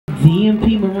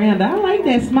DMP Miranda. I like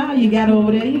that smile you got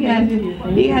over there. You got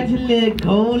your little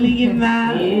gold in your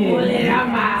mouth.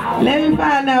 Yeah. Let me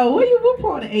find out, what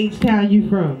part of H-Town you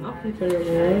from? I'm from Third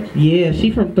Ward. Yeah,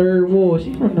 she from Third Ward.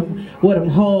 She from where them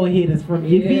hard hitters from.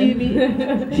 You feel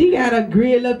me? She got a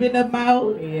grill up in her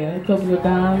mouth. Yeah, a couple of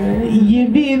diamonds.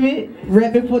 You feel me?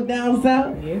 Repping for down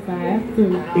south? Yes, I have to.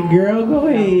 Girl, go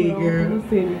ahead, girl.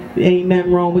 Ain't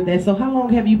nothing wrong with that. So how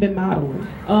long have you been modeling?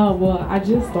 Well, I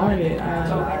just started.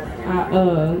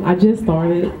 I just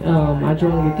started. I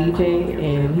joined with DJ,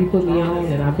 and he put me on,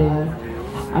 and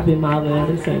I've been modeling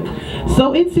ever since.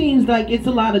 So it seems like it's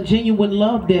a lot of genuine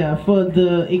love there for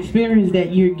the experience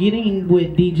that you're getting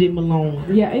with DJ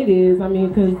Malone. Yeah, it is. I mean,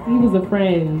 because he was a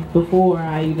friend before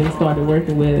I even started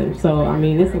working with him. So, I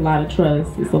mean, it's a lot of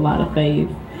trust. It's a lot of faith.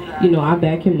 You know, I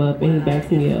back him up and he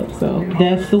backs me up. So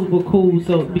that's super cool.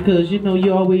 So, because, you know,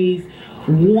 you always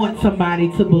want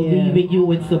somebody to believe in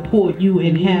you and support you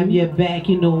and have your back,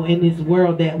 you know, in this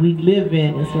world that we live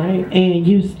in. That's right. And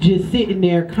you just sitting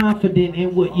there confident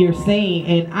in what you're saying,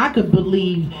 and I could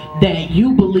believe that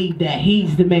you believe that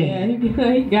he's the man.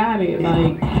 Yeah, he got it.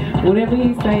 Like, whatever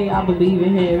he say, I believe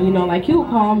in him. You know, like, he'll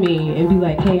call me and be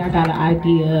like, hey, I got an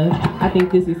idea. I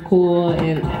think this is cool,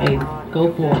 and hey,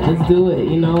 go for it. Let's do it,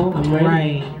 you know? I'm ready.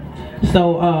 Right.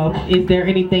 So, is there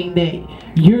anything that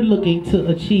you're looking to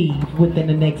achieve within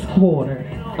the next quarter?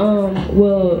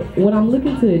 Well, what I'm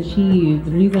looking to achieve,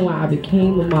 the reason why I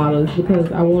became a model is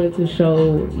because I wanted to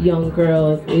show young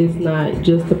girls it's not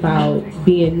just about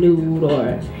being nude,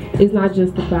 or it's not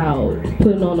just about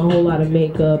putting on a whole lot of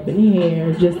makeup and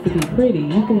hair just to be pretty.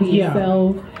 You can be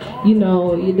yourself. You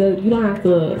know, you don't have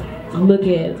to look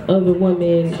at other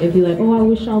women and be like, oh, I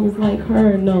wish I was like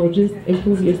her. No, just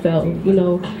improve yourself. You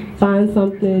know, find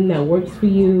something that works for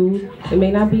you. It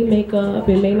may not be makeup,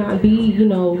 it may not be, you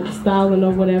know, styling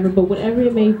or whatever, but whatever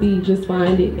it may be, just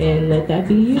find it and let that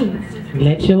be you.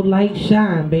 Let your light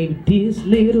shine, baby, this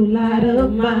little light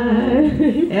of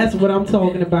mine. That's what I'm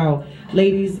talking about.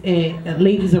 Ladies and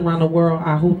ladies around the world,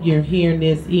 I hope you're hearing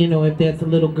this. You know, if there's a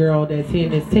little girl that's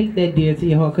hearing this, take that dear to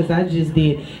your heart, because I just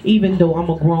did. Even though I'm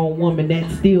a grown woman,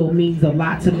 that still means a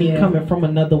lot to me, coming from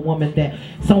another woman, that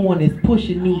someone is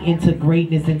pushing me into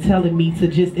greatness and telling me to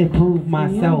just improve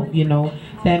myself. You know,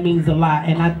 that means a lot,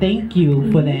 and I thank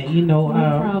you for that. You know,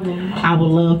 no problem. I would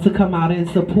love to come out and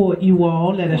support you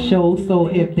all at a show. So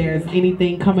if there's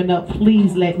anything coming up,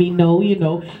 please let me know. You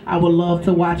know, I would love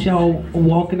to watch y'all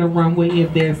walking the runway.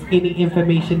 If there's any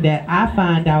information that I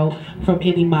find out from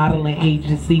any modeling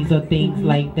agencies or things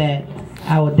like that,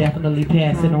 I will definitely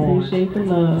pass it on. Appreciate the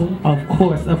love. Of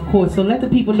course, of course. So let the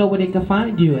people know where they can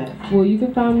find you at. Well, you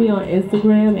can find me on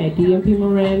Instagram at DMP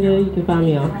Miranda. You can find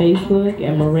me on Facebook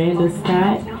at Miranda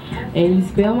Scott. And you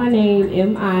spell my name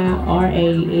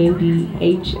Mirandha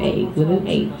with an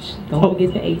H. Don't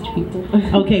forget the H, people.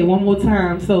 Okay, one more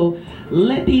time. So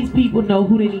let these people know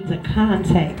who they need to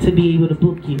contact to be able to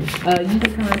book you. You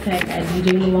can contact at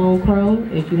DJ Malone Pro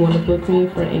if you want to book me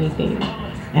for anything.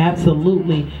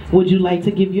 Absolutely. Would you like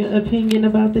to give your opinion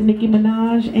about the Nicki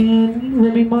Minaj and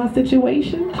Remy Ma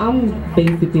situation? I'm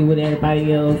basically with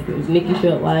everybody else. If Nicki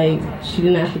felt like she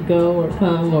didn't have to go or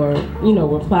come or, you know,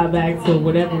 reply back to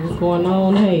whatever was going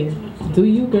on, hey, do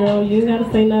you, girl? You ain't got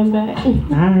to say nothing back.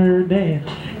 I heard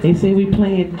that. They say we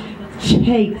playing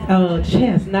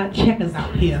chess, not checkers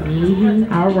out here.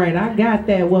 All right, I got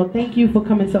that. Well, thank you for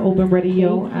coming to Open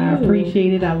Radio. I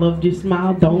appreciate it. I loved your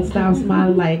smile. Don't stop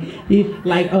smiling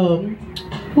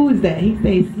who is that? He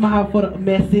says smile for the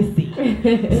messy,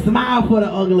 smile for the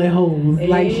ugly hoes.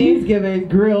 Like, she's giving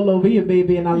grill over here,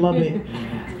 baby, and I love it.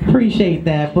 Appreciate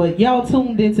that. But y'all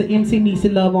tuned into MC Needs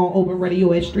Love on Open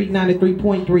Radio at Street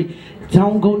 93.3.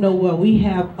 Don't go nowhere. We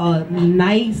have a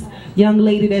nice young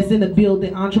lady that's in the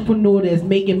building, entrepreneur that's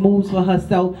making moves for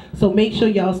herself. So make sure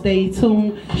y'all stay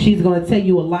tuned. She's going to tell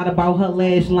you a lot about her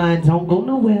lash line. Don't go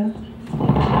nowhere.